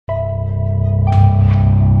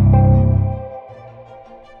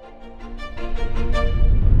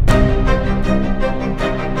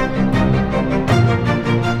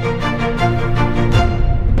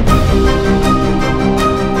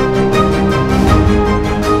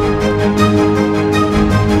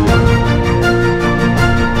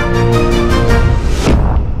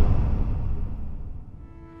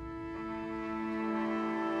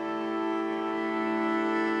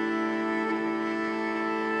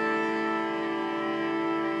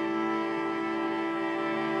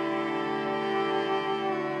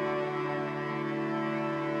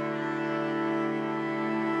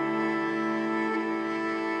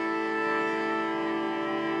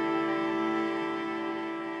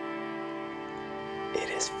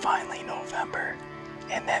is finally November,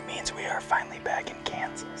 and that means we are finally back in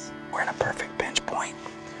Kansas. We're in a perfect pinch point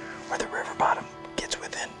where the river bottom gets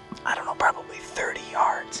within, I don't know, probably 30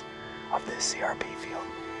 yards of this CRP field.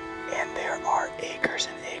 And there are acres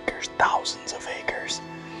and acres, thousands of acres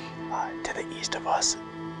to the east of us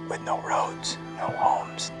with no roads, no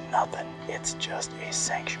homes, nothing. It's just a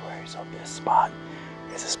sanctuary. So this spot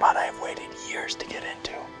is a spot I have waited years to get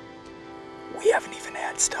into. We haven't even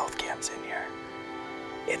had stealth cams in here.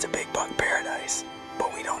 It's a big buck paradise,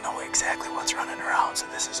 but we don't know exactly what's running around, so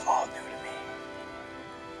this is all new to me.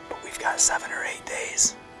 But we've got 7 or 8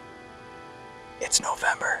 days. It's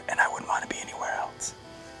November, and I wouldn't want to be anywhere else.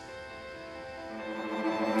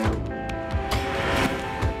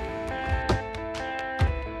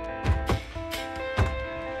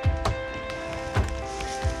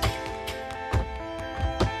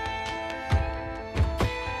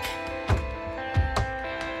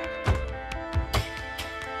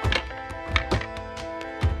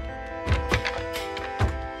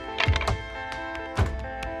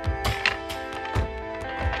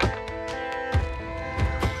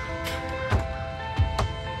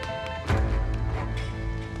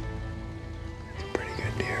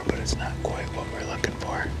 It's not quite what we're looking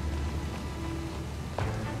for.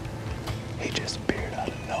 He just appeared out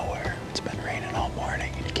of nowhere. It's been raining all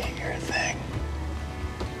morning and you can't hear a thing.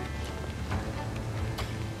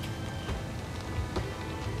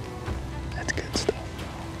 That's good stuff.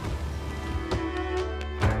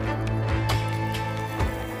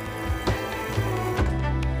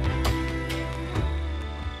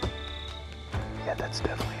 Yeah, that's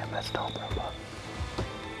definitely a missed tall bro buck.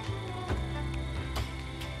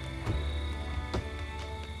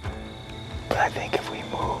 But I think if we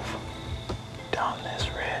move down this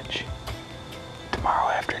ridge tomorrow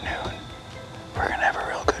afternoon, we're gonna have a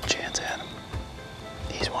real good chance at him.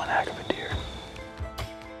 He's one heck of a deer.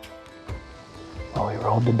 Well, we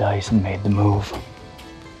rolled the dice and made the move.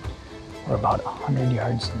 We're about 100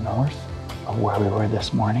 yards north of where we were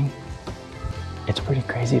this morning. It's pretty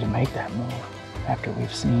crazy to make that move after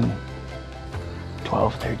we've seen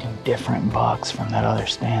 12, 13 different bucks from that other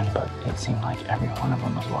stand, but it seemed like every one of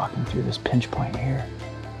them was walking through this pinch point here.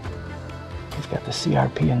 We've got the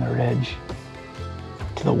CRP in the ridge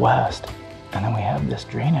to the west, and then we have this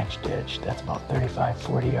drainage ditch that's about 35,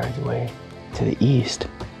 40 yards away to the east.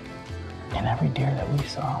 And every deer that we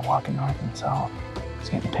saw walking north and south was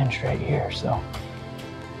getting pinched right here. So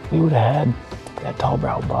we would have had that tall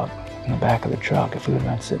brow buck in the back of the truck if we would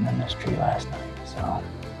have been sitting in this tree last night. So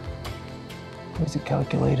it was a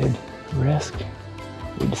calculated risk.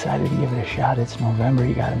 We decided to give it a shot. It's November,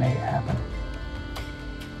 you gotta make it happen.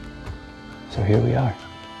 So here we are.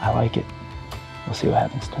 I like it. We'll see what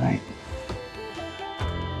happens tonight.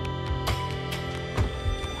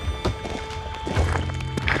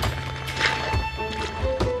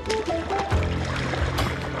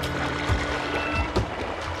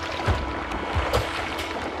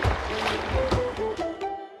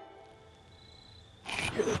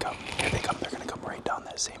 Here they come. Here they come. They're gonna come right down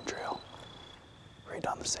that same trail. Right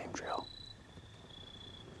down the same trail.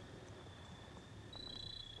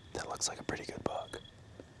 That looks like a pretty good buck.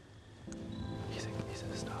 He's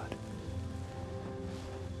a stud.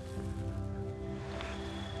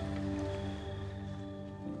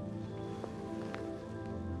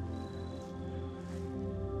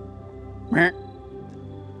 Meh.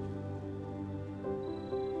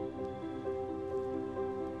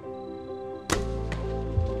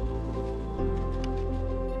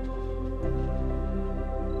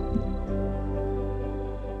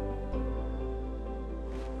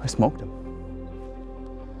 I smoked him.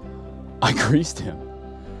 I greased him.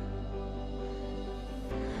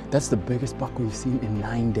 That's the biggest buck we've seen in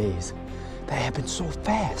 9 days. That happened so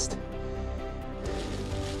fast.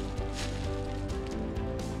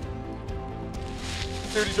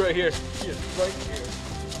 Dude, he's right here. He is right here.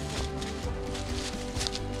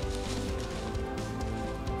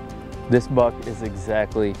 This buck is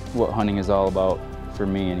exactly what hunting is all about, for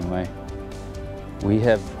me anyway. We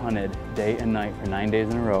have hunted day and night for 9 days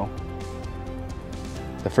in a row.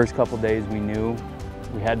 The first couple days we knew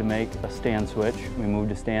we had to make a stand switch. We moved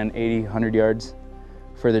to stand 80, 100 yards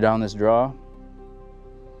further down this draw.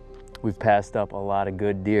 We've passed up a lot of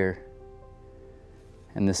good deer,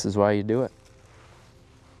 and this is why you do it.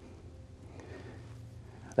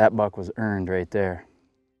 That buck was earned right there.